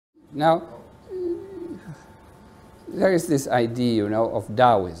Now, there is this idea, you know, of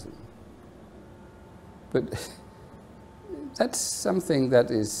Taoism. But that's something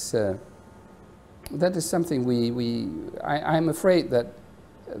that is something I'm afraid that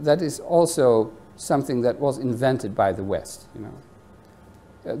that is also something that was invented by the West, you know.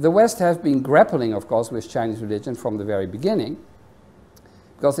 The West have been grappling, of course, with Chinese religion from the very beginning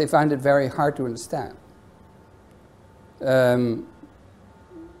because they find it very hard to understand. That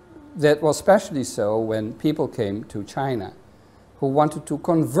was especially so when people came to China who wanted to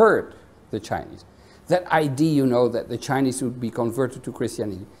convert the Chinese. That idea, you know, that the Chinese would be converted to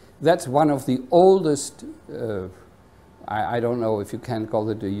Christianity, that's one of the oldest, I don't know if you can call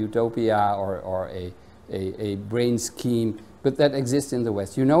it a utopia or a brain scheme, but that exists in the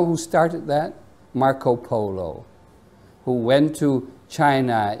West. You know who started that? Marco Polo, who went to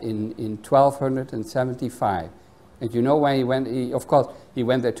China in 1275. And you know why he went? Of course, he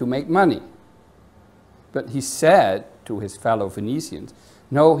went there to make money. But he said to his fellow Venetians,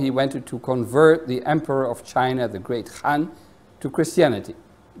 no, he wanted to convert the emperor of China, the great Han, to Christianity,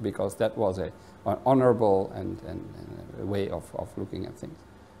 because that was an honorable and a way of looking at things.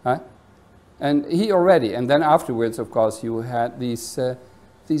 Huh? And he already, and then afterwards, of course, you had these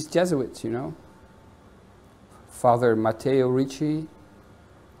Jesuits, you know. Father Matteo Ricci,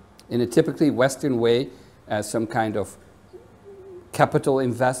 in a typically Western way, as some kind of capital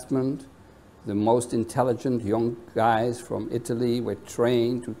investment. The most intelligent young guys from Italy were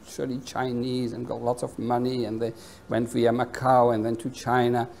trained to study Chinese and got lots of money, and they went via Macau and then to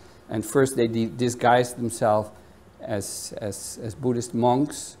China. And first they disguised themselves as Buddhist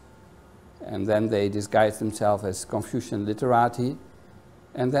monks, and then they disguised themselves as Confucian literati,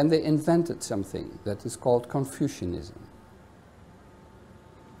 and then they invented something that is called Confucianism.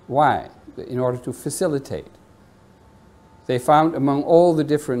 Why? In order to facilitate. They found among all the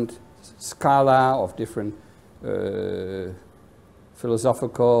different scala of different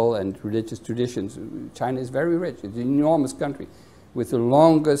philosophical and religious traditions, China is very rich. It's an enormous country with the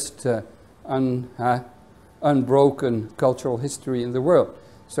longest unbroken cultural history in the world.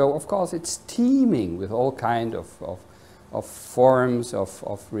 So, of course, it's teeming with all kinds of forms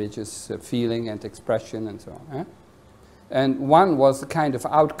of religious feeling and expression and so on. And one was a kind of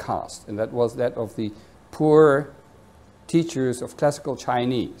outcast, and that was that of the poor teachers of classical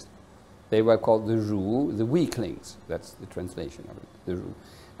Chinese. They were called the Zhu, the weaklings. That's the translation of it, the Zhu.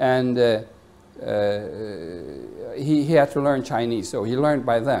 And he had to learn Chinese, so he learned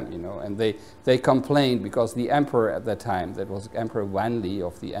by them, you know. And they complained because the emperor at that time, that was Emperor Wanli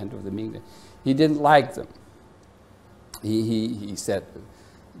of the end of the Ming, he didn't like them. He said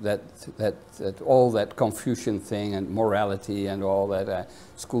that all that Confucian thing and morality and all that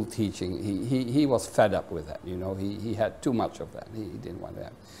school teaching, he was fed up with that, you know. He had too much of that. He didn't want to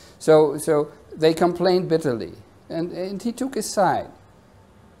have. So they complained bitterly, and he took his side.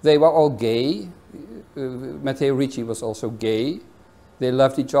 They were all gay. Matteo Ricci was also gay. They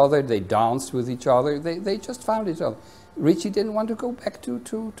loved each other. They danced with each other. They just found each other. Ricci didn't want to go back to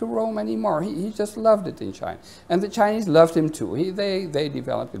Rome anymore. He just loved it in China. And the Chinese loved him too. They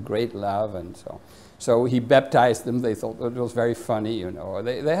developed a great love, and so he baptized them. They thought it was very funny, you know.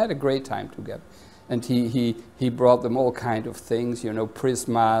 They had a great time together. And he brought them all kind of things, you know,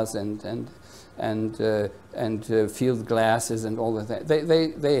 prismas and field glasses and all that.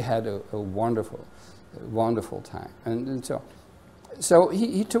 They had a wonderful time. And so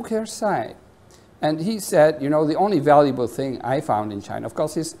he took her side. And he said, you know, the only valuable thing I found in China, of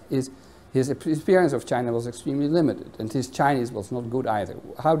course, his experience of China was extremely limited, and his Chinese was not good either.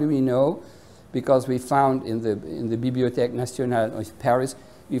 How do we know? Because we found in the Bibliothèque Nationale of Paris,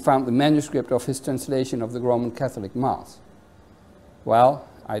 we found the manuscript of his translation of the Roman Catholic Mass. Well,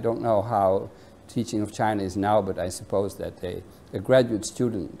 I don't know how teaching of China is now, but I suppose that a graduate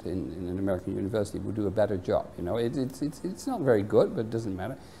student in an American university would do a better job. You know, it's not very good, but it doesn't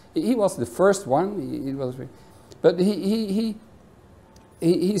matter. He was the first one. But he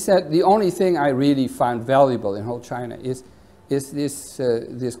said the only thing I really found valuable in whole China is this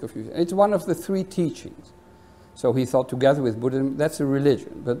Confucian. It's one of the three teachings. So he thought, together with Buddhism, that's a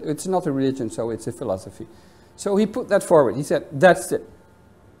religion, but it's not a religion, so it's a philosophy. So he put that forward. He said, that's it.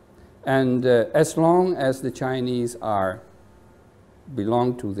 And as long as the Chinese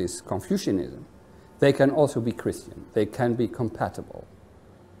belong to this Confucianism, they can also be Christian. They can be compatible.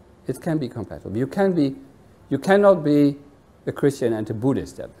 It can be compatible. You cannot be a Christian and a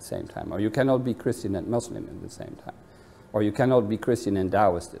Buddhist at the same time, or you cannot be Christian and Muslim at the same time, or you cannot be Christian and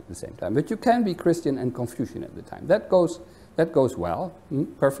Taoist at the same time. But you can be Christian and Confucian at the time. That goes well,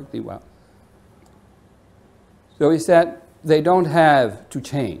 perfectly well. So he said they don't have to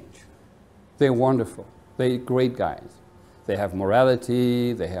change. They're wonderful. They're great guys. They have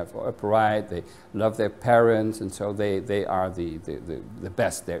morality, they have upright, they love their parents, and so they are the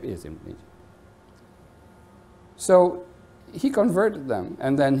best there is in religion. So he converted them,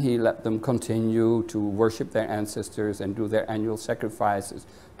 and then he let them continue to worship their ancestors and do their annual sacrifices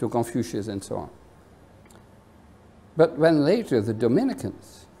to Confucius and so on. But when later the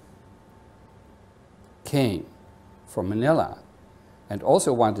Dominicans came from Manila and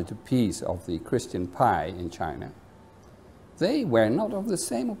also wanted a piece of the Christian pie in China, they were not of the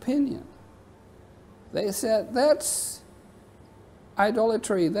same opinion. They said, that's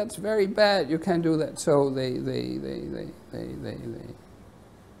idolatry, that's very bad, you can't do that. So they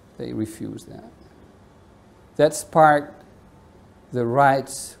refused that. That sparked the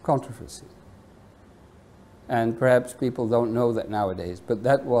rights controversy. And perhaps people don't know that nowadays, but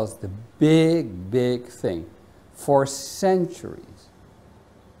that was the big, big thing. For centuries.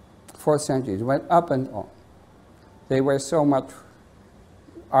 For centuries, it went up and on. There were so much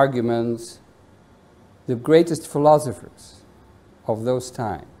arguments. The greatest philosophers of those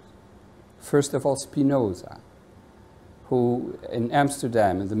times, first of all Spinoza, who in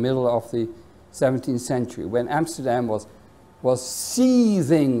Amsterdam in the middle of the 17th century, when Amsterdam was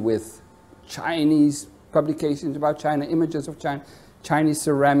seething with Chinese publications about China, images of China, Chinese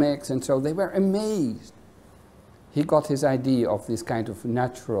ceramics, and so they were amazed. He got his idea of this kind of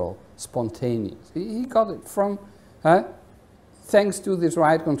natural, spontaneous. He got it from, thanks to this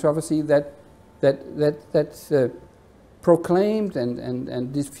right controversy that proclaimed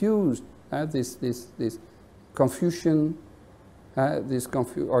and diffused this Confucian,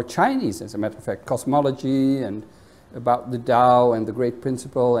 or Chinese, as a matter of fact, cosmology and about the Tao and the great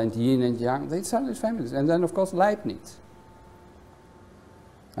principle and yin and yang. They started families. And then, of course, Leibniz,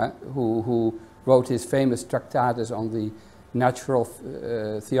 who wrote his famous tractatus on the natural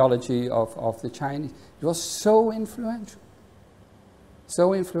theology of the Chinese. It was so influential.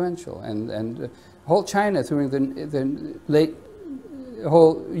 So influential. And whole China during the late,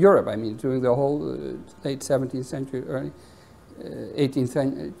 whole Europe, I mean, during the whole late 17th century, early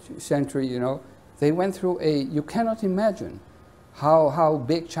 18th century, you know, they went through you cannot imagine how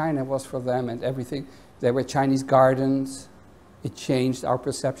big China was for them and everything. There were Chinese gardens. It changed our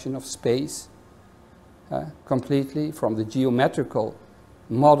perception of space completely from the geometrical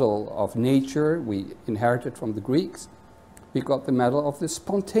model of nature we inherited from the Greeks. We got the model of the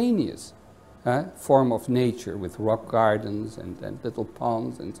spontaneous form of nature with rock gardens and little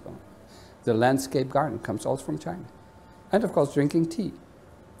ponds and so on. The landscape garden comes also from China. And of course drinking tea.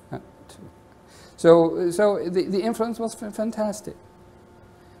 So the influence was fantastic.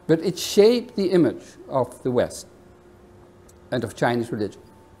 But it shaped the image of the West and of Chinese religion.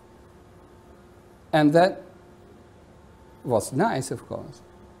 And that was nice, of course,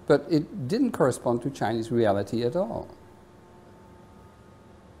 but it didn't correspond to Chinese reality at all.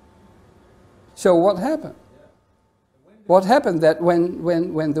 So what happened? What happened that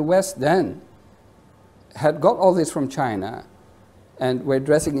when the West then had got all this from China and were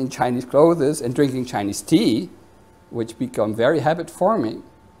dressing in Chinese clothes and drinking Chinese tea, which become very habit-forming,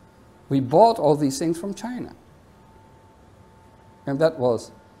 we bought all these things from China. And that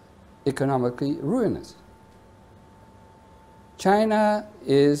was economically ruinous. China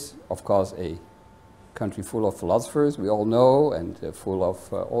is, of course, a country full of philosophers, we all know, and full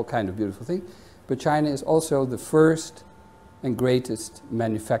of all kinds of beautiful things. But China is also the first and greatest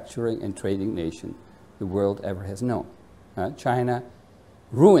manufacturing and trading nation the world ever has known. China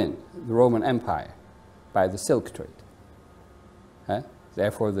ruined the Roman Empire by the silk trade.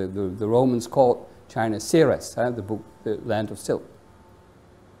 Therefore, the Romans called China Ceres, the land of silk.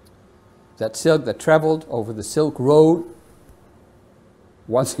 That silk that traveled over the Silk Road,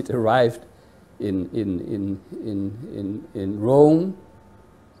 once it arrived in Rome,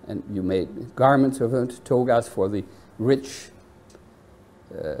 and you made garments of it, togas for the rich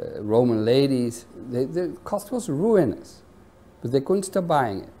Roman ladies. The cost was ruinous, but they couldn't stop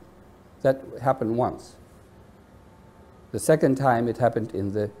buying it. That happened once. The second time it happened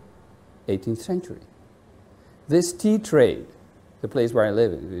in the 18th century. This tea trade, the place where I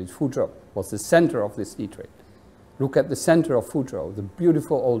live in Fuzhou, was the center of this tea trade. Look at the center of Fuzhou, the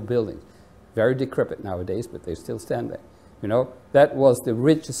beautiful old buildings, very decrepit nowadays, but they still stand there. You know, that was the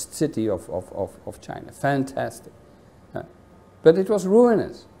richest city of China. Fantastic. But it was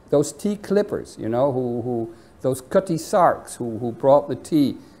ruinous. Those tea clippers, you know, those cutty sarks who brought the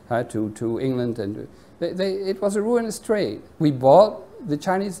tea to England, and it was a ruinous trade. We bought the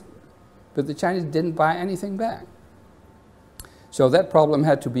Chinese, but the Chinese didn't buy anything back. So that problem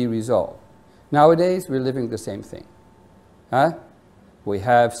had to be resolved. Nowadays, we're living the same thing. We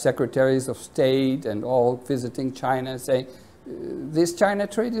have secretaries of state and all visiting China saying, this China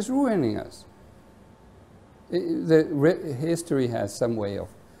trade is ruining us. History has some way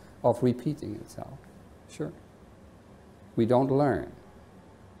of repeating itself. Sure. We don't learn.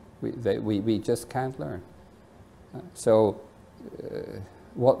 We just can't learn.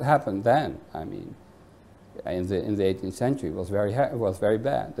 What happened then? I mean, in the 18th century was very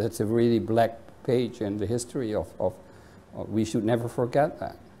bad. That's a really black page in the history of we should never forget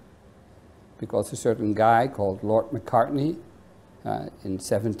that. Because a certain guy called Lord Macartney in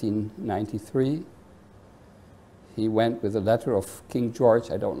 1793, he went with a letter of King George,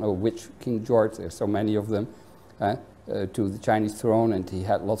 I don't know which King George, there's so many of them, to the Chinese throne, and he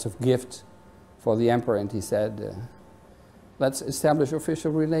had lots of gifts for the emperor, and he said, let's establish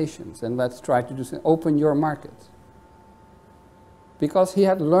official relations and let's try to do something, open your markets. Because he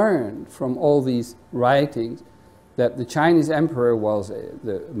had learned from all these writings that the Chinese emperor was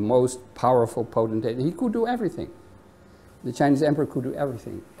the most powerful potentate. He could do everything. The Chinese emperor could do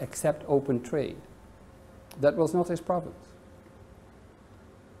everything except open trade. That was not his province.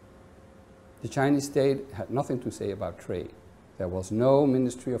 The Chinese state had nothing to say about trade. There was no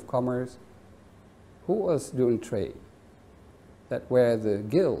Ministry of Commerce. Who was doing trade? That were the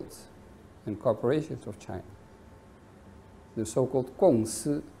guilds and corporations of China. The so-called 公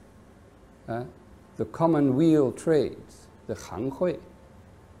司, the commonweal trades, the 行会,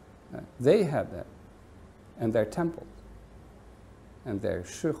 they had that, and their temples, and their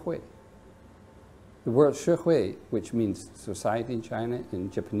社会. The word 社会, which means society in China,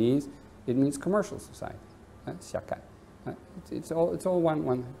 in Japanese, it means commercial society. 社会. It's all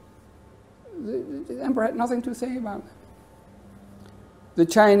one. The emperor had nothing to say about it. The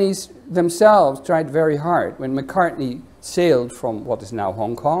Chinese themselves tried very hard. When Macartney sailed from what is now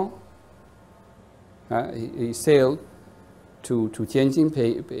Hong Kong, he sailed to Tianjin,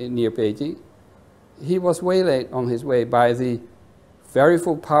 near Beijing. He was waylaid on his way by the very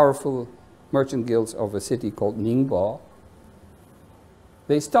powerful merchant guilds of a city called Ningbo.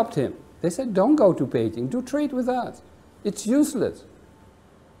 They stopped him. They said, don't go to Beijing, do trade with us. It's useless.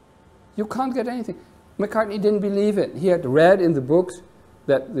 You can't get anything. Macartney didn't believe it. He had read in the books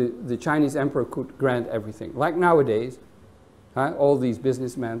that the Chinese emperor could grant everything. Like nowadays, all these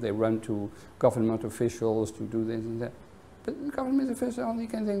businessmen, they run to government officials to do this and that. But the government officials only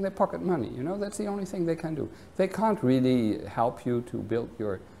can think they pocket money, you know, that's the only thing they can do. They can't really help you to build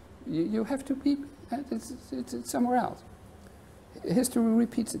your, you have to be, it's somewhere else. History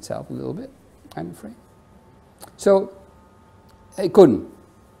repeats itself a little bit, I'm afraid. So, he couldn't.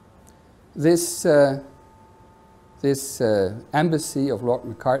 This embassy of Lord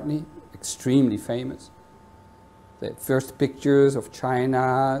Macartney, extremely famous. The first pictures of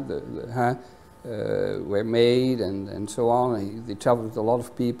China were made and so on. They traveled with a lot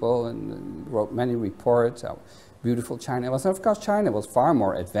of people and wrote many reports how beautiful China was. And of course, China was far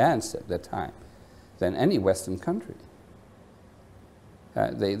more advanced at that time than any Western country.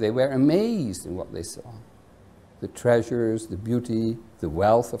 They were amazed in what they saw. The treasures, the beauty, the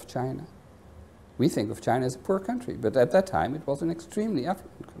wealth of China. We think of China as a poor country, but at that time it was an extremely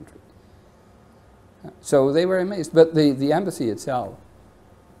affluent country. So they were amazed. But the embassy itself,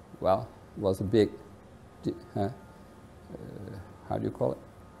 well, was a big, how do you call it?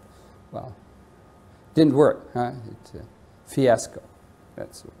 Well, didn't work. It's a fiasco.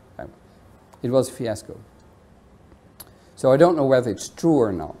 It was a fiasco. So I don't know whether it's true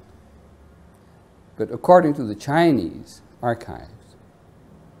or not. But according to the Chinese archives,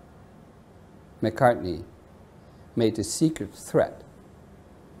 Macartney made a secret threat.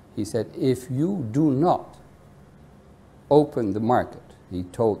 He said, if you do not open the market, he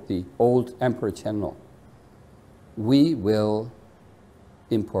told the old Emperor Qianlong, we will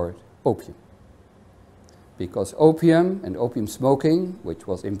import opium. Because opium and opium smoking, which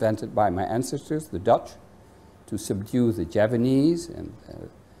was invented by my ancestors, the Dutch, to subdue the Javanese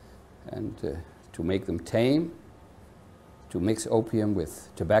and to make them tame, to mix opium with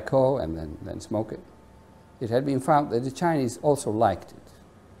tobacco and then smoke it. It had been found that the Chinese also liked it.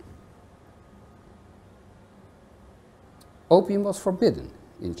 Opium was forbidden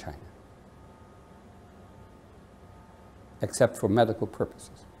in China, except for medical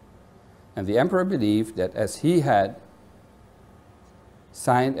purposes. And the emperor believed that as he had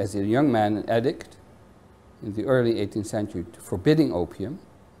signed as a young man an edict in the early 18th century forbidding opium,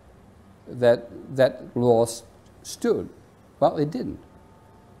 that law stood. Well, it didn't.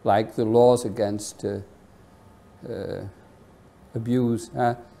 Like the laws against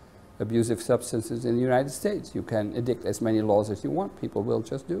abusive substances in the United States. You can enact as many laws as you want. People will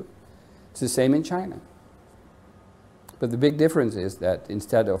just do it. It's the same in China. But the big difference is that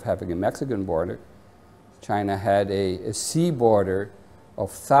instead of having a Mexican border, China had a sea border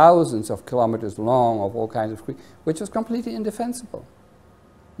of thousands of kilometers long of all kinds of creeks, which was completely indefensible.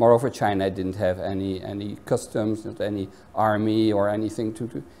 Moreover, China didn't have any customs, not any army or anything to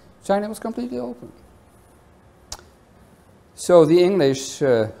do. China was completely open. So the English,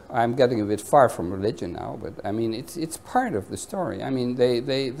 I'm getting a bit far from religion now, but I mean, it's part of the story. I mean,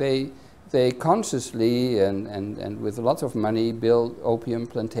 they consciously and with lots of money built opium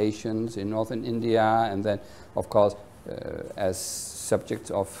plantations in northern India, and then, of course, as subjects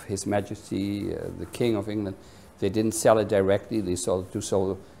of His Majesty, the King of England, they didn't sell it directly. They sold it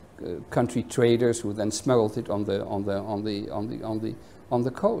to country traders who then smuggled it on the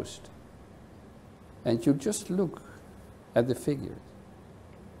coast. And you just look at the figures.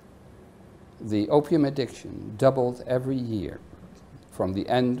 The opium addiction doubled every year from the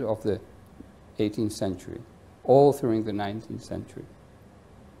end of the 18th century, all through the 19th century,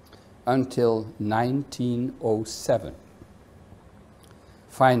 until 1907.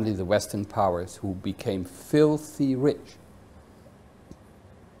 Finally, the Western powers, who became filthy rich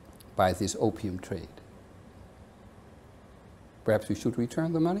by this opium trade. Perhaps we should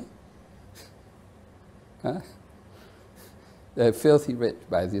return the money? Huh? They're filthy rich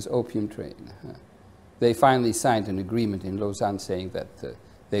by this opium trade. They finally signed an agreement in Lausanne saying that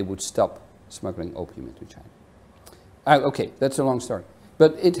they would stop smuggling opium into China. Okay, that's a long story.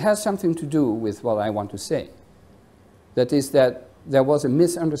 But it has something to do with what I want to say. That is that there was a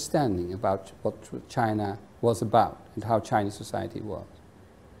misunderstanding about what China was about and how Chinese society was.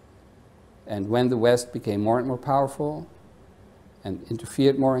 And when the West became more and more powerful and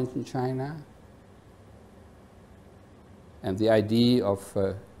interfered more into China, and the idea of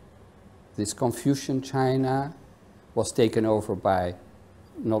this Confucian China was taken over by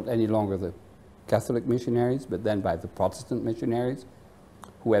not any longer the Catholic missionaries, but then by the Protestant missionaries,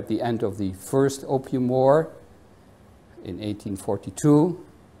 who at the end of the First Opium War in 1842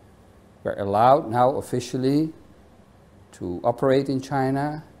 were allowed now officially to operate in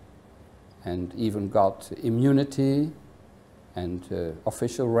China and even got immunity and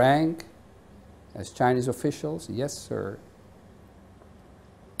official rank as Chinese officials. Yes, sir.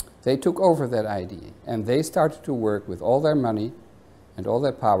 They took over that idea, and they started to work with all their money and all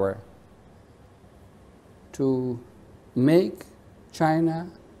their power to make China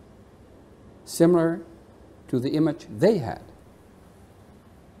similar to the image they had.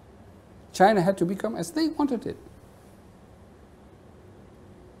 China had to become as they wanted it.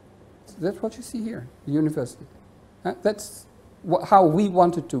 That's what you see here, the university. That's how we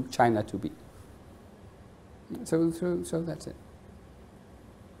wanted China to be. So that's it.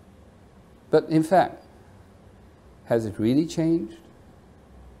 But in fact, has it really changed?